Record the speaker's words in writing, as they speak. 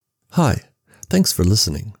Hi, thanks for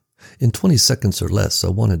listening. In 20 seconds or less, I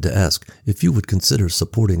wanted to ask if you would consider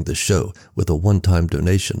supporting the show with a one-time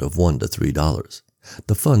donation of $1 to $3.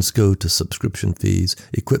 The funds go to subscription fees,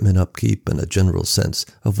 equipment upkeep, and a general sense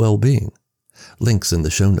of well-being. Links in the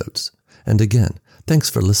show notes. And again, thanks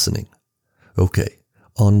for listening. Okay,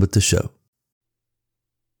 on with the show.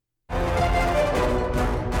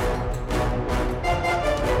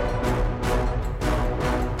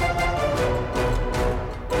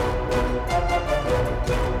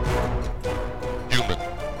 Human.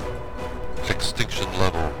 Extinction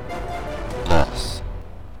level. Loss.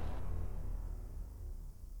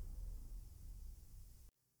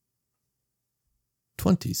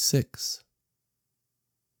 "26.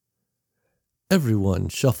 Everyone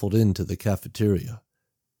shuffled into the cafeteria,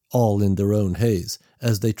 all in their own haze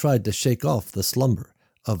as they tried to shake off the slumber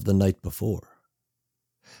of the night before.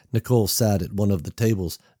 Nicole sat at one of the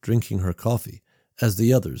tables drinking her coffee as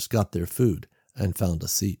the others got their food and found a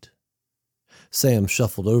seat. Sam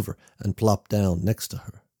shuffled over and plopped down next to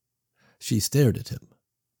her. She stared at him.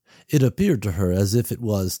 It appeared to her as if it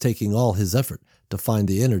was taking all his effort to find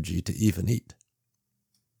the energy to even eat.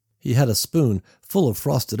 He had a spoon full of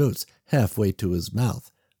frosted oats halfway to his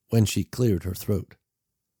mouth when she cleared her throat.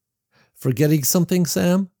 "Forgetting something,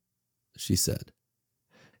 Sam?" she said.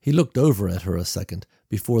 He looked over at her a second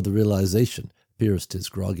before the realization pierced his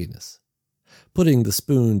grogginess. Putting the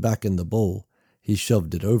spoon back in the bowl, he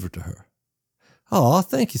shoved it over to her. "Aw,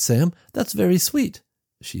 thank you, Sam. That's very sweet,"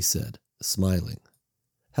 she said, smiling.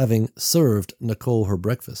 Having served Nicole her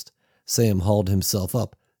breakfast, Sam hauled himself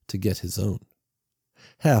up to get his own.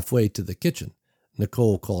 Halfway to the kitchen,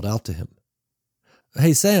 Nicole called out to him.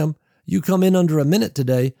 "Hey, Sam, you come in under a minute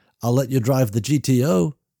today. I'll let you drive the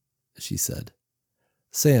GTO," she said.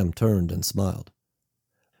 Sam turned and smiled.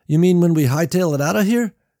 "You mean when we hightail it out of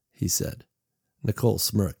here?" he said. Nicole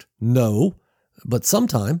smirked. "No, but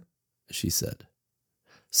sometime," she said.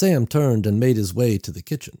 Sam turned and made his way to the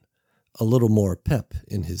kitchen, a little more pep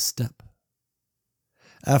in his step.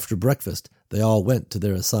 After breakfast, they all went to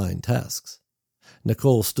their assigned tasks.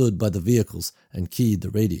 Nicole stood by the vehicles and keyed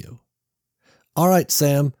the radio. "All right,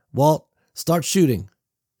 Sam, Walt, start shooting,"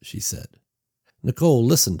 she said. Nicole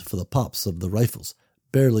listened for the pops of the rifles,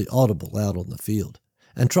 barely audible out on the field,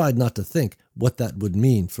 and tried not to think what that would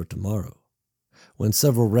mean for tomorrow. When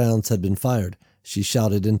several rounds had been fired, she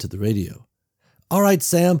shouted into the radio, "All right,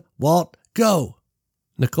 Sam, Walt, go!"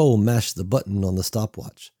 Nicole mashed the button on the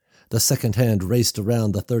stopwatch. The second hand raced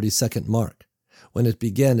around the 30-second mark. When it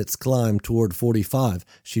began its climb toward 45,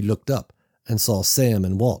 she looked up and saw Sam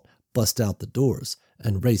and Walt bust out the doors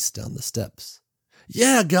and race down the steps.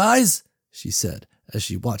 "Yeah, guys," she said as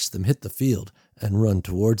she watched them hit the field and run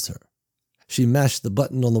towards her. She mashed the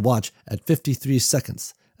button on the watch at 53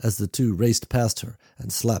 seconds as the two raced past her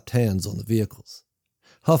and slapped hands on the vehicles.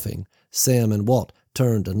 Huffing, Sam and Walt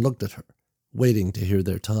turned and looked at her, waiting to hear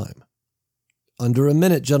their time. "Under a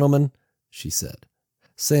minute, gentlemen," she said.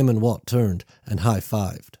 Sam and Walt turned and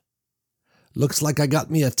high-fived. "Looks like I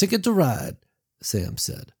got me a ticket to ride," Sam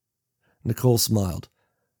said. Nicole smiled.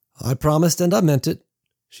 "I promised and I meant it,"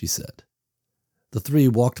 she said. The three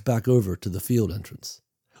walked back over to the field entrance.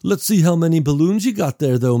 "Let's see how many balloons you got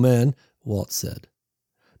there, though, man," Walt said.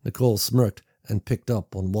 Nicole smirked and picked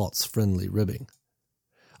up on Walt's friendly ribbing.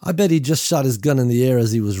 "I bet he just shot his gun in the air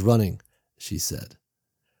as he was running," she said.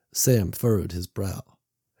 Sam furrowed his brow.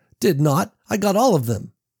 "Did not. I got all of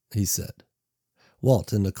them," he said.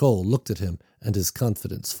 Walt and Nicole looked at him, and his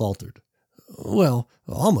confidence faltered. "Well,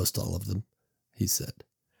 almost all of them," he said.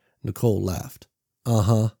 Nicole laughed.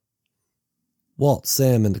 "Uh-huh." Walt,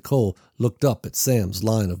 Sam, and Nicole looked up at Sam's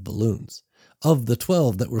line of balloons. Of the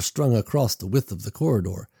 12 that were strung across the width of the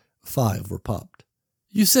corridor, 5 were popped.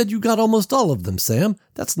 "You said you got almost all of them, Sam.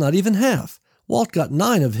 That's not even half. Walt got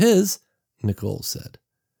 9 of his," Nicole said.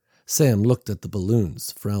 Sam looked at the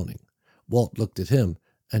balloons, frowning. Walt looked at him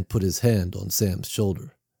and put his hand on Sam's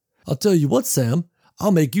shoulder. "I'll tell you what, Sam.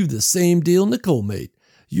 I'll make you the same deal Nicole made.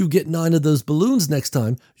 You get 9 of those balloons next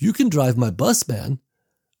time, you can drive my bus, man,"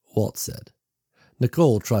 Walt said.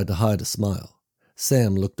 Nicole tried to hide a smile.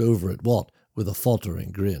 Sam looked over at Walt with a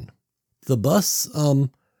faltering grin. "The bus,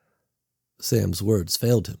 Sam's words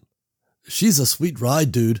failed him. "She's a sweet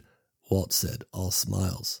ride, dude," Walt said, all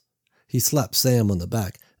smiles. He slapped Sam on the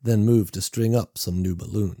back, then moved to string up some new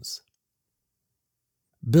balloons.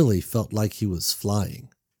 Billy felt like he was flying.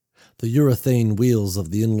 The urethane wheels of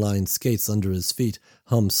the inline skates under his feet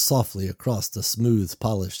hummed softly across the smooth,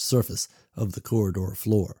 polished surface of the corridor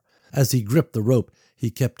floor. As he gripped the rope, he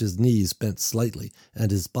kept his knees bent slightly and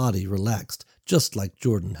his body relaxed, just like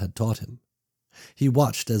Jordan had taught him. He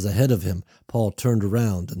watched as ahead of him Paul turned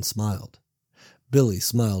around and smiled. Billy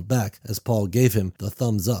smiled back as Paul gave him the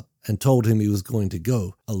thumbs up and told him he was going to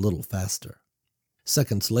go a little faster.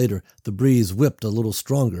 Seconds later, the breeze whipped a little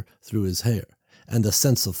stronger through his hair, and the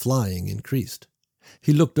sense of flying increased.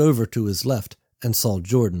 He looked over to his left and saw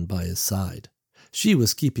Jordan by his side. She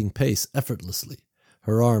was keeping pace effortlessly,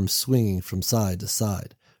 her arms swinging from side to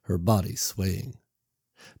side, her body swaying.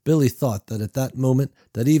 Billy thought that at that moment,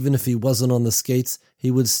 that even if he wasn't on the skates,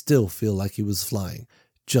 he would still feel like he was flying,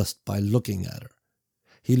 just by looking at her.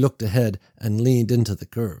 He looked ahead and leaned into the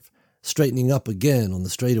curve, straightening up again on the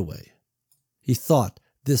straightaway. He thought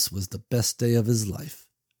this was the best day of his life.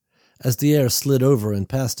 As the air slid over and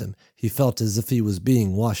past him, he felt as if he was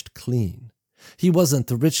being washed clean. He wasn't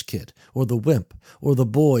the rich kid, or the wimp, or the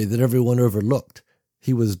boy that everyone overlooked.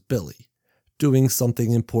 He was Billy, doing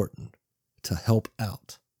something important, to help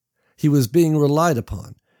out. He was being relied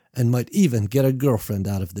upon, and might even get a girlfriend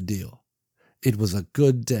out of the deal. It was a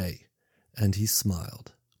good day, and he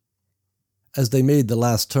smiled. As they made the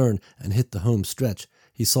last turn and hit the home stretch,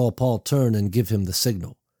 he saw Paul turn and give him the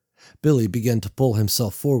signal. Billy began to pull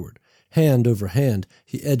himself forward. Hand over hand,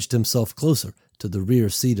 he edged himself closer to the rear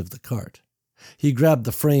seat of the cart. He grabbed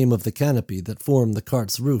the frame of the canopy that formed the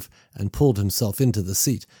cart's roof and pulled himself into the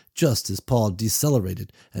seat just as Paul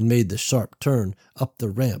decelerated and made the sharp turn up the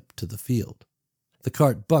ramp to the field. The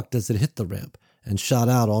cart bucked as it hit the ramp and shot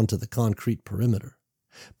out onto the concrete perimeter.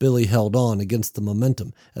 Billy held on against the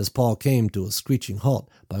momentum as Paul came to a screeching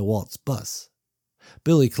halt by Walt's bus.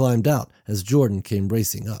 Billy climbed out as Jordan came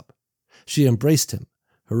racing up. She embraced him,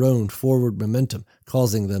 her own forward momentum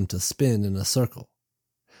causing them to spin in a circle.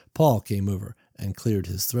 Paul came over and cleared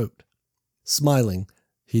his throat. Smiling,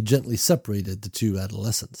 he gently separated the two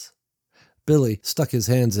adolescents. Billy stuck his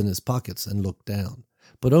hands in his pockets and looked down,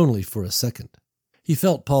 but only for a second. He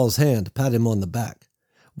felt Paul's hand pat him on the back,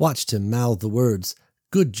 watched him mouth the words,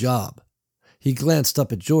 "Good job." He glanced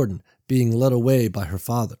up at Jordan, being led away by her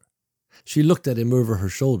father. She looked at him over her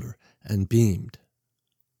shoulder and beamed.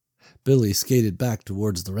 Billy skated back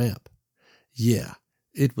towards the ramp. Yeah,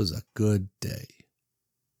 it was a good day.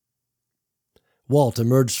 Walt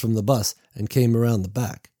emerged from the bus and came around the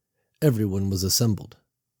back. Everyone was assembled.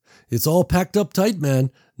 "It's all packed up tight,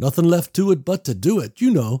 man. Nothing left to it but to do it,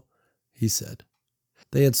 you know," he said.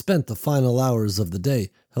 They had spent the final hours of the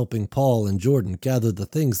day helping Paul and Jordan gather the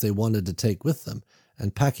things they wanted to take with them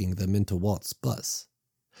and packing them into Walt's bus.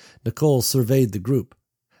 Nicole surveyed the group.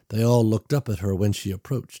 They all looked up at her when she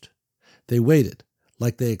approached. They waited,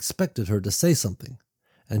 like they expected her to say something,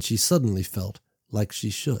 and she suddenly felt like she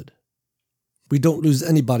should. "We don't lose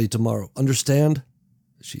anybody tomorrow, understand?"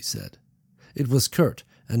 she said. It was curt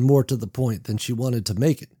and more to the point than she wanted to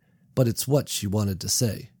make it, but it's what she wanted to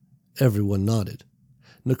say. Everyone nodded.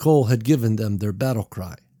 Nicole had given them their battle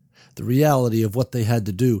cry. The reality of what they had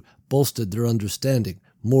to do bolstered their understanding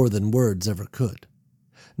more than words ever could.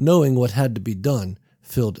 Knowing what had to be done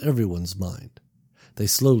filled everyone's mind. They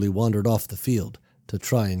slowly wandered off the field to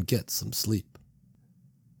try and get some sleep.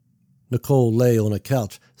 Nicole lay on a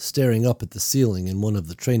couch staring up at the ceiling in one of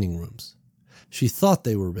the training rooms. She thought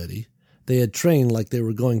they were ready. They had trained like they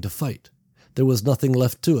were going to fight. There was nothing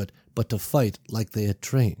left to it but to fight like they had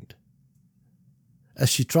trained. As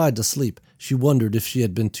she tried to sleep, she wondered if she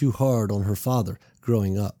had been too hard on her father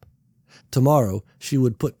growing up. Tomorrow, she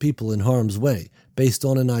would put people in harm's way based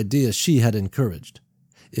on an idea she had encouraged.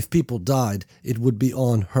 If people died, it would be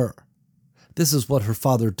on her. This is what her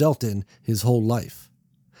father dealt in his whole life.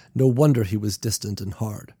 No wonder he was distant and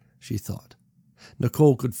hard, she thought.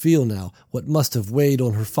 Nicole could feel now what must have weighed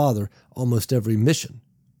on her father almost every mission.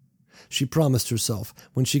 She promised herself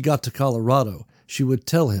when she got to Colorado she would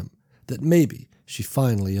tell him that maybe she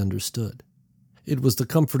finally understood. It was the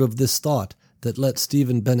comfort of this thought that let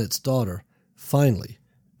Stephen Bennett's daughter finally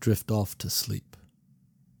drift off to sleep.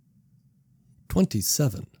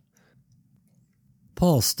 27.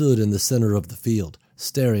 Paul stood in the center of the field,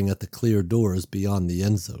 staring at the clear doors beyond the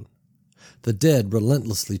end zone. The dead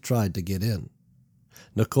relentlessly tried to get in.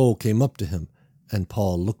 Nicole came up to him, and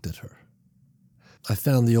Paul looked at her. "I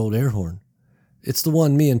found the old air horn. It's the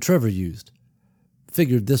one me and Trevor used.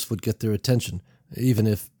 Figured this would get their attention, even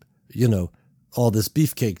if, all this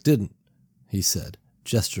beefcake didn't," he said,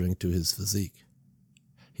 gesturing to his physique.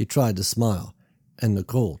 He tried to smile, and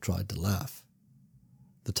Nicole tried to laugh.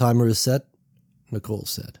 "The timer is set?" Nicole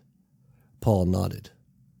said. Paul nodded.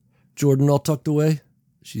 "Jordan all tucked away?"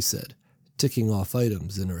 she said, ticking off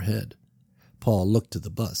items in her head. Paul looked to the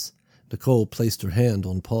bus. Nicole placed her hand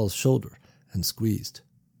on Paul's shoulder and squeezed.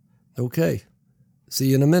 "Okay. See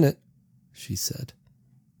you in a minute," she said.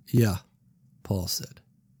 "Yeah," Paul said.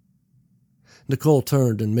 Nicole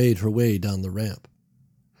turned and made her way down the ramp.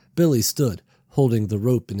 Billy stood, holding the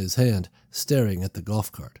rope in his hand, staring at the golf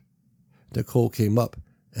cart. Nicole came up,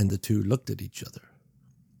 and the two looked at each other.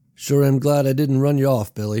 "Sure am glad I didn't run you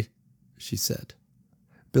off, Billy," she said.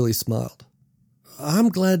 Billy smiled. "I'm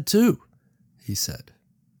glad too," he said.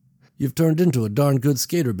 "You've turned into a darn good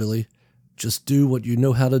skater, Billy. Just do what you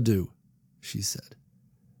know how to do," she said.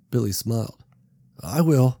 Billy smiled. "I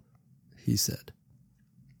will," he said.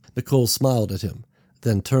 Nicole smiled at him,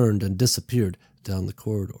 then turned and disappeared down the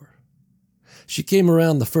corridor. She came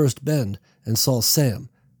around the first bend and saw Sam,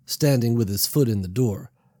 standing with his foot in the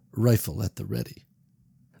door, rifle at the ready.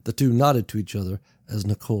 The two nodded to each other as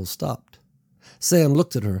Nicole stopped. Sam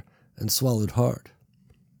looked at her and swallowed hard.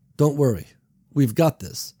 "Don't worry. We've got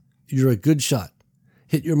this. You're a good shot.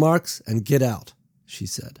 Hit your marks and get out," she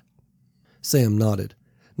said. Sam nodded.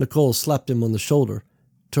 Nicole slapped him on the shoulder,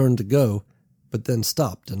 turned to go, but then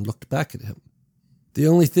stopped and looked back at him. "The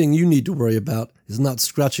only thing you need to worry about is not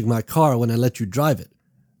scratching my car when I let you drive it.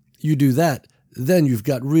 You do that, then you've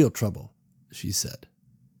got real trouble," she said.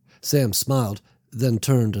 Sam smiled, then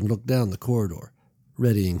turned and looked down the corridor,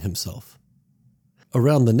 readying himself.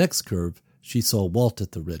 Around the next curve, she saw Walt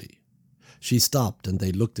at the ready. She stopped and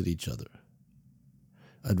they looked at each other.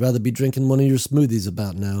 "I'd rather be drinking one of your smoothies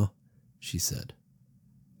about now," she said.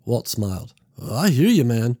 Walt smiled. "I hear you,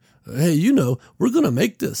 man. Hey, we're going to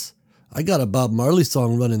make this. I got a Bob Marley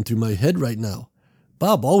song running through my head right now.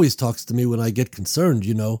 Bob always talks to me when I get concerned,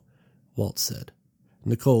 Walt said.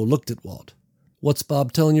 Nicole looked at Walt. "What's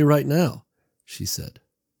Bob telling you right now?" she said.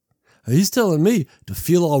 "He's telling me to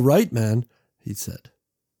feel all right, man," he said.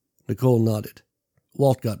 Nicole nodded.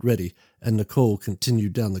 Walt got ready, and Nicole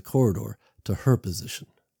continued down the corridor to her position.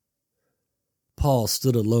 Paul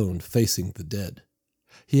stood alone, facing the dead.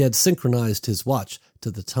 He had synchronized his watch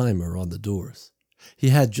to the timer on the doors. He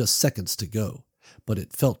had just seconds to go, but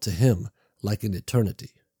it felt to him like an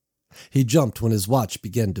eternity. He jumped when his watch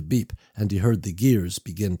began to beep, and he heard the gears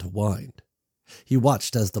begin to wind. He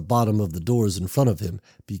watched as the bottom of the doors in front of him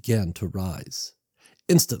began to rise.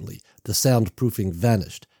 Instantly, the soundproofing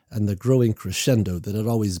vanished, and the growing crescendo that had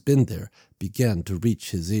always been there began to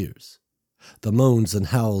reach his ears. The moans and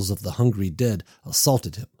howls of the hungry dead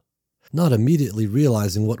assaulted him. Not immediately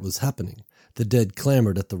realizing what was happening, the dead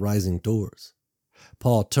clamored at the rising doors.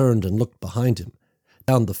 Paul turned and looked behind him,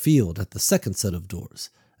 down the field at the second set of doors,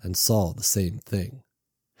 and saw the same thing.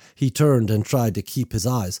 He turned and tried to keep his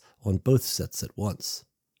eyes on both sets at once.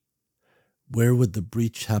 Where would the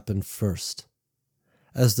breach happen first?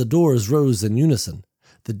 As the doors rose in unison,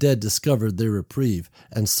 the dead discovered their reprieve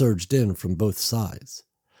and surged in from both sides.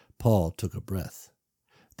 Paul took a breath.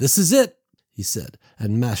 "This is it," he said,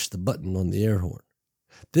 and mashed the button on the air horn.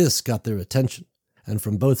 This got their attention, and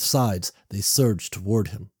from both sides they surged toward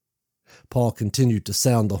him. Paul continued to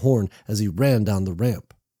sound the horn as he ran down the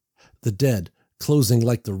ramp. The dead, closing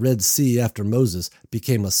like the Red Sea after Moses,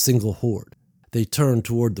 became a single horde. They turned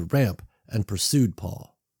toward the ramp and pursued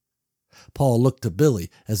Paul. Paul looked to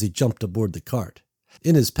Billy as he jumped aboard the cart.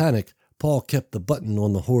 In his panic, Paul kept the button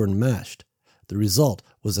on the horn mashed. The result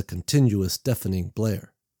was a continuous deafening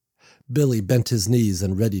blare. Billy bent his knees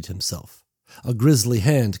and readied himself. A grisly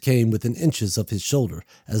hand came within inches of his shoulder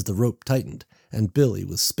as the rope tightened, and Billy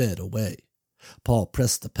was sped away. Paul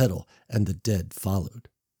pressed the pedal, and the dead followed.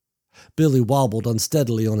 Billy wobbled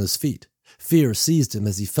unsteadily on his feet. Fear seized him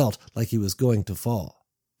as he felt like he was going to fall.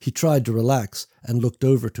 He tried to relax and looked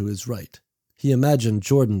over to his right. He imagined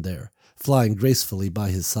Jordan there, flying gracefully by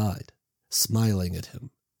his side, smiling at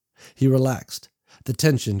him. He relaxed, the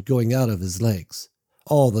tension going out of his legs.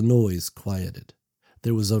 All the noise quieted.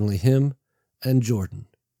 There was only him and Jordan,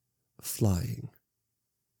 flying.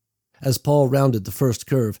 As Paul rounded the first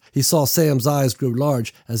curve, he saw Sam's eyes grow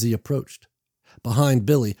large as he approached. Behind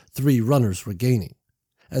Billy, 3 runners were gaining.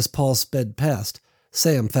 As Paul sped past,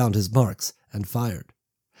 Sam found his marks and fired.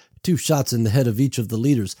 2 shots in the head of each of the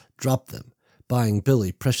leaders dropped them, buying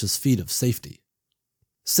Billy precious feet of safety.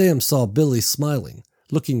 Sam saw Billy smiling,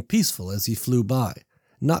 looking peaceful as he flew by,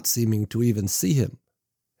 not seeming to even see him.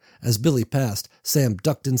 As Billy passed, Sam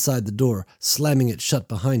ducked inside the door, slamming it shut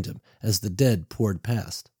behind him as the dead poured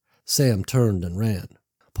past. Sam turned and ran.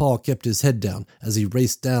 Paul kept his head down as he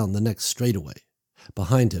raced down the next straightaway.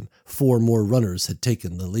 Behind him, 4 more runners had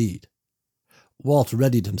taken the lead. Walt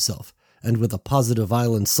readied himself, and with a Positive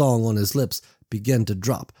Island song on his lips, began to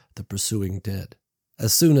drop the pursuing dead.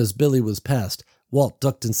 As soon as Billy was past, Walt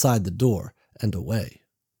ducked inside the door and away.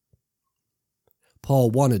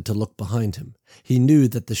 Paul wanted to look behind him. He knew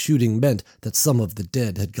that the shooting meant that some of the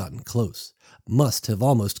dead had gotten close, must have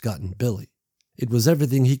almost gotten Billy. It was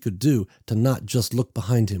everything he could do to not just look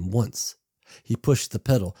behind him once. He pushed the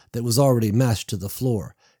pedal that was already mashed to the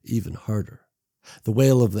floor even harder. The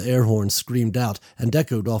wail of the air horn screamed out and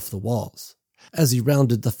echoed off the walls. As he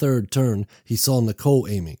rounded the third turn, he saw Nicole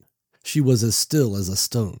aiming. She was as still as a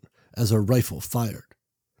stone as her rifle fired.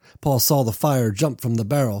 Paul saw the fire jump from the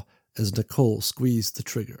barrel as Nicole squeezed the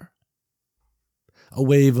trigger. A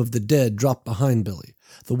wave of the dead dropped behind Billy.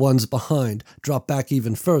 The ones behind dropped back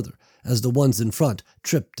even further as the ones in front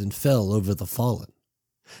tripped and fell over the fallen.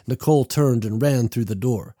 Nicole turned and ran through the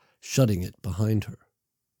door, shutting it behind her.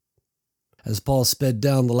 As Paul sped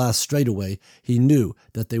down the last straightaway, he knew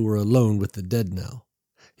that they were alone with the dead now.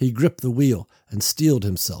 He gripped the wheel and steeled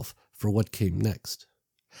himself for what came next.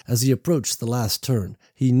 As he approached the last turn,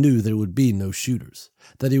 he knew there would be no shooters,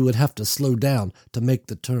 that he would have to slow down to make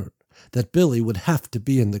the turn, that Billy would have to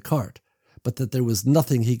be in the cart, but that there was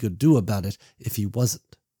nothing he could do about it if he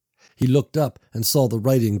wasn't. He looked up and saw the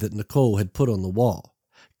writing that Nicole had put on the wall.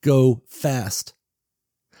 Go fast.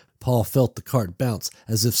 Paul felt the cart bounce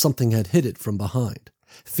as if something had hit it from behind.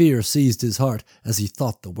 Fear seized his heart as he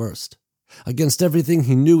thought the worst. Against everything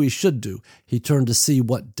he knew he should do, he turned to see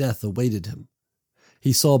what death awaited him.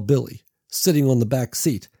 He saw Billy, sitting on the back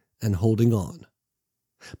seat and holding on.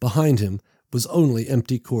 Behind him was only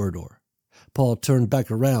empty corridor. Paul turned back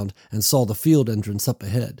around and saw the field entrance up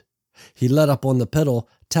ahead. He let up on the pedal,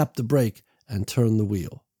 tapped the brake, and turned the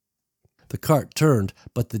wheel. The cart turned,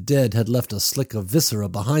 but the dead had left a slick of viscera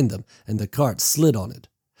behind them, and the cart slid on it.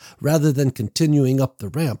 Rather than continuing up the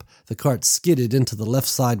ramp, the cart skidded into the left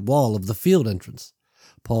side wall of the field entrance.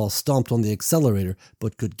 Paul stomped on the accelerator,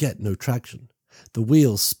 but could get no traction. The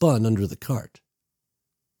wheels spun under the cart.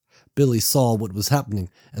 Billy saw what was happening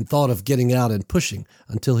and thought of getting out and pushing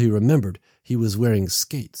until he remembered he was wearing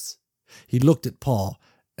skates. He looked at Paul,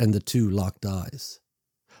 and the two locked eyes.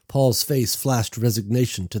 Paul's face flashed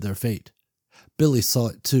resignation to their fate. Billy saw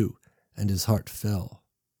it too, and his heart fell.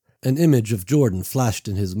 An image of Jordan flashed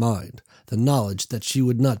in his mind, the knowledge that she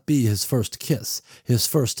would not be his first kiss, his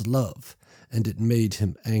first love, and it made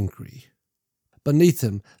him angry. Beneath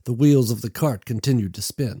him, the wheels of the cart continued to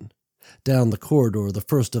spin. Down the corridor, the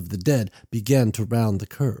first of the dead began to round the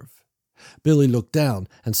curve. Billy looked down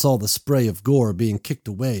and saw the spray of gore being kicked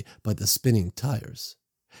away by the spinning tires.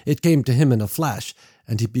 It came to him in a flash,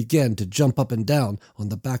 and he began to jump up and down on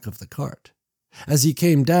the back of the cart. As he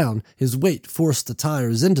came down, his weight forced the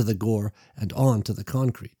tires into the gore and onto the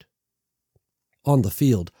concrete. On the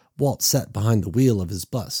field, Walt sat behind the wheel of his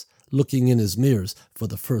bus, looking in his mirrors for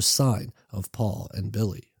the first sign of Paul and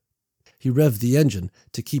Billy. He revved the engine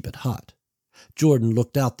to keep it hot. Jordan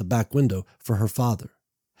looked out the back window for her father.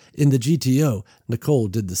 In the GTO, Nicole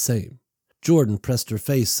did the same. Jordan pressed her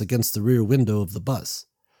face against the rear window of the bus.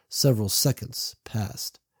 Several seconds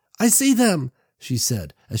passed. "I see them," she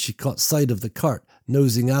said as she caught sight of the cart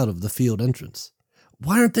nosing out of the field entrance.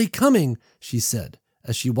 "Why aren't they coming?" she said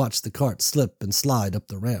as she watched the cart slip and slide up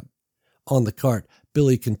the ramp. On the cart,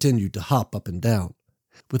 Billy continued to hop up and down.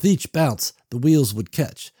 With each bounce, the wheels would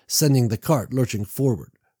catch, sending the cart lurching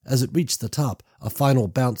forward. As it reached the top, a final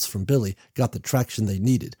bounce from Billy got the traction they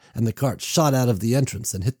needed, and the cart shot out of the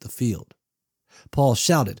entrance and hit the field. Paul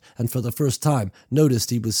shouted, and for the first time noticed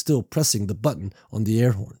he was still pressing the button on the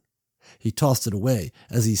air horn. He tossed it away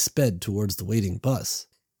as he sped towards the waiting bus.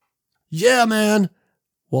 "Yeah, man,"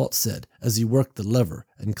 Walt said as he worked the lever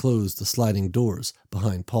and closed the sliding doors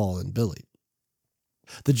behind Paul and Billy.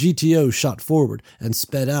 The GTO shot forward and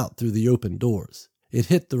sped out through the open doors. It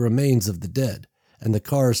hit the remains of the dead, and the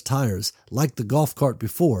car's tires, like the golf cart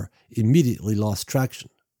before, immediately lost traction.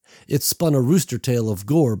 It spun a rooster tail of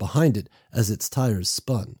gore behind it as its tires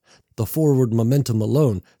spun, the forward momentum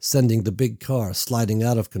alone sending the big car sliding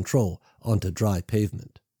out of control onto dry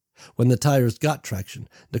pavement. When the tires got traction,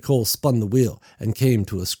 Nicole spun the wheel and came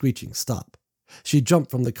to a screeching stop. She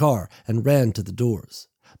jumped from the car and ran to the doors.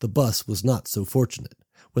 The bus was not so fortunate.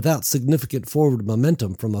 Without significant forward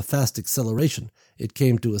momentum from a fast acceleration, it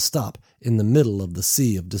came to a stop in the middle of the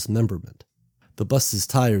sea of dismemberment. The bus's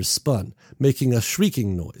tires spun, making a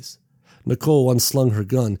shrieking noise. Nicole unslung her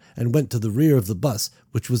gun and went to the rear of the bus,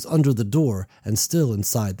 which was under the door and still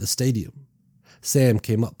inside the stadium. Sam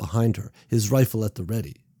came up behind her, his rifle at the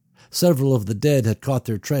ready. Several of the dead had caught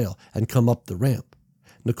their trail and come up the ramp.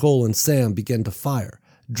 Nicole and Sam began to fire,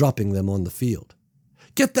 dropping them on the field.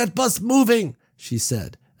 "Get that bus moving!" she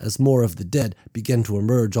said, as more of the dead began to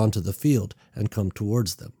emerge onto the field and come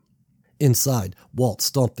towards them. Inside, Walt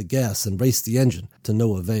stomped the gas and raced the engine to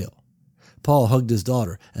no avail. Paul hugged his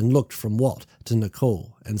daughter and looked from Walt to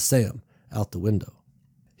Nicole and Sam out the window.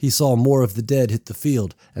 He saw more of the dead hit the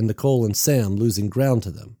field and Nicole and Sam losing ground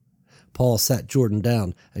to them. Paul sat Jordan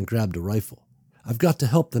down and grabbed a rifle. "I've got to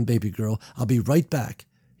help them, baby girl. I'll be right back,"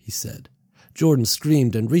 he said. Jordan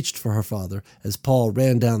screamed and reached for her father as Paul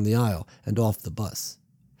ran down the aisle and off the bus.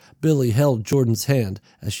 Billy held Jordan's hand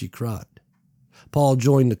as she cried. Paul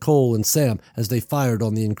joined Nicole and Sam as they fired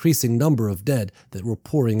on the increasing number of dead that were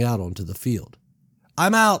pouring out onto the field.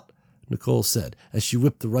 "I'm out," Nicole said as she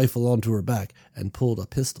whipped the rifle onto her back and pulled a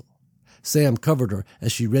pistol. Sam covered her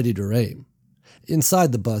as she readied her aim.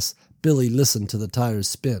 Inside the bus, Billy listened to the tires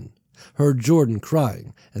spin, heard Jordan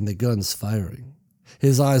crying and the guns firing.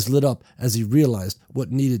 His eyes lit up as he realized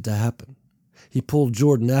what needed to happen. He pulled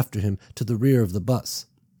Jordan after him to the rear of the bus.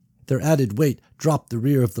 Their added weight dropped the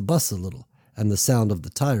rear of the bus a little, and the sound of the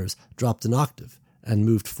tires dropped an octave and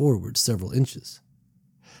moved forward several inches.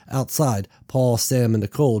 Outside, Paul, Sam, and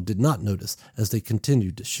Nicole did not notice as they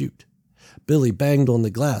continued to shoot. Billy banged on the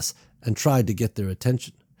glass and tried to get their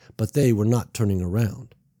attention, but they were not turning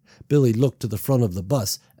around. Billy looked to the front of the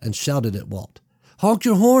bus and shouted at Walt, "Honk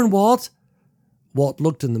your horn, Walt!" Walt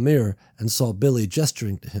looked in the mirror and saw Billy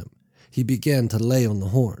gesturing to him. He began to lay on the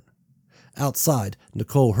horn. Outside,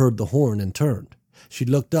 Nicole heard the horn and turned. She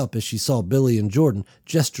looked up as she saw Billy and Jordan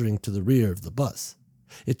gesturing to the rear of the bus.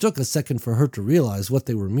 It took a second for her to realize what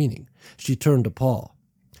they were meaning. She turned to Paul.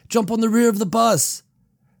 "Jump on the rear of the bus!"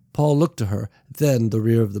 Paul looked to her, then the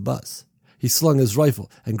rear of the bus. He slung his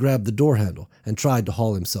rifle and grabbed the door handle and tried to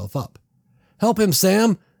haul himself up. "Help him,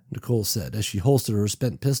 Sam," Nicole said as she holstered her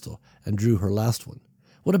spent pistol and drew her last one.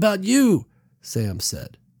 "What about you?" Sam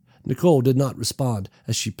said. Nicole did not respond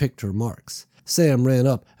as she picked her marks. Sam ran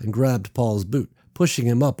up and grabbed Paul's boot, pushing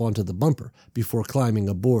him up onto the bumper before climbing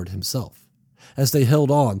aboard himself. As they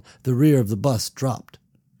held on, the rear of the bus dropped.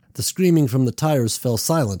 The screaming from the tires fell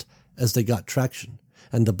silent as they got traction,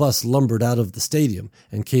 and the bus lumbered out of the stadium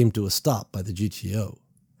and came to a stop by the GTO.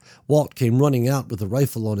 Walt came running out with a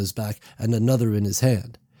rifle on his back and another in his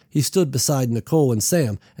hand. He stood beside Nicole and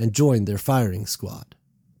Sam and joined their firing squad.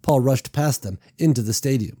 Paul rushed past them into the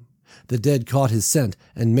stadium. The dead caught his scent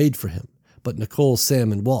and made for him, but Nicole,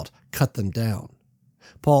 Sam, and Walt cut them down.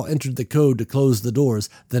 Paul entered the code to close the doors,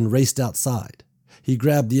 then raced outside. He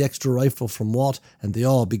grabbed the extra rifle from Walt, and they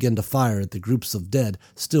all began to fire at the groups of dead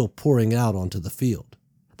still pouring out onto the field.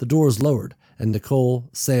 The doors lowered, and Nicole,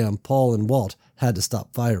 Sam, Paul, and Walt had to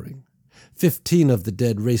stop firing. 15 of the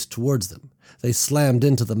dead raced towards them. They slammed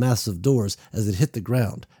into the massive doors as it hit the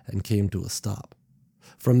ground and came to a stop.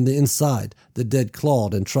 From the inside, the dead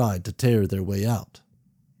clawed and tried to tear their way out.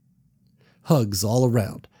 Hugs all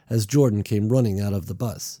around as Jordan came running out of the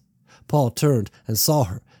bus. Paul turned and saw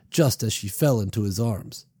her just as she fell into his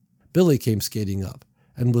arms. Billy came skating up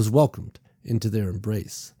and was welcomed into their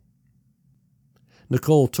embrace.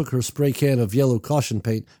 Nicole took her spray can of yellow caution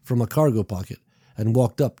paint from a cargo pocket and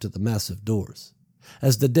walked up to the massive doors.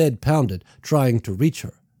 As the dead pounded, trying to reach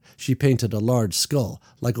her, she painted a large skull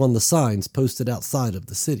like on the signs posted outside of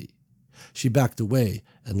the city. She backed away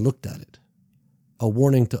and looked at it. "A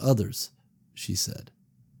warning to others," she said.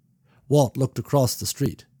 Walt looked across the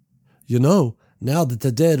street. "You know, now that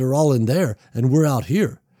the dead are all in there and we're out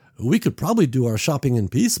here, we could probably do our shopping in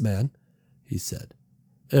peace, man," he said.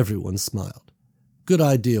 Everyone smiled. "Good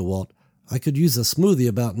idea, Walt. I could use a smoothie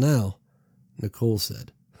about now," Nicole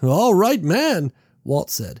said. "All right, man,"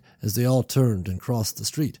 Walt said as they all turned and crossed the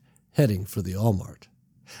street, heading for the Walmart.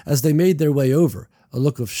 As they made their way over, a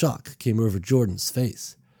look of shock came over Jordan's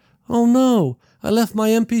face. "Oh no, I left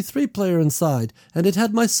my MP3 player inside, and it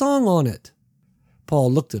had my song on it."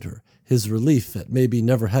 Paul looked at her, his relief at maybe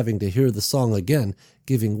never having to hear the song again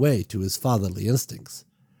giving way to his fatherly instincts.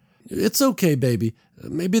 "It's okay, baby.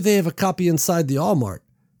 Maybe they have a copy inside the Walmart,"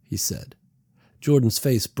 he said. Jordan's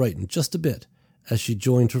face brightened just a bit as she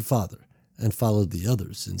joined her father and followed the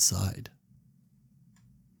others inside.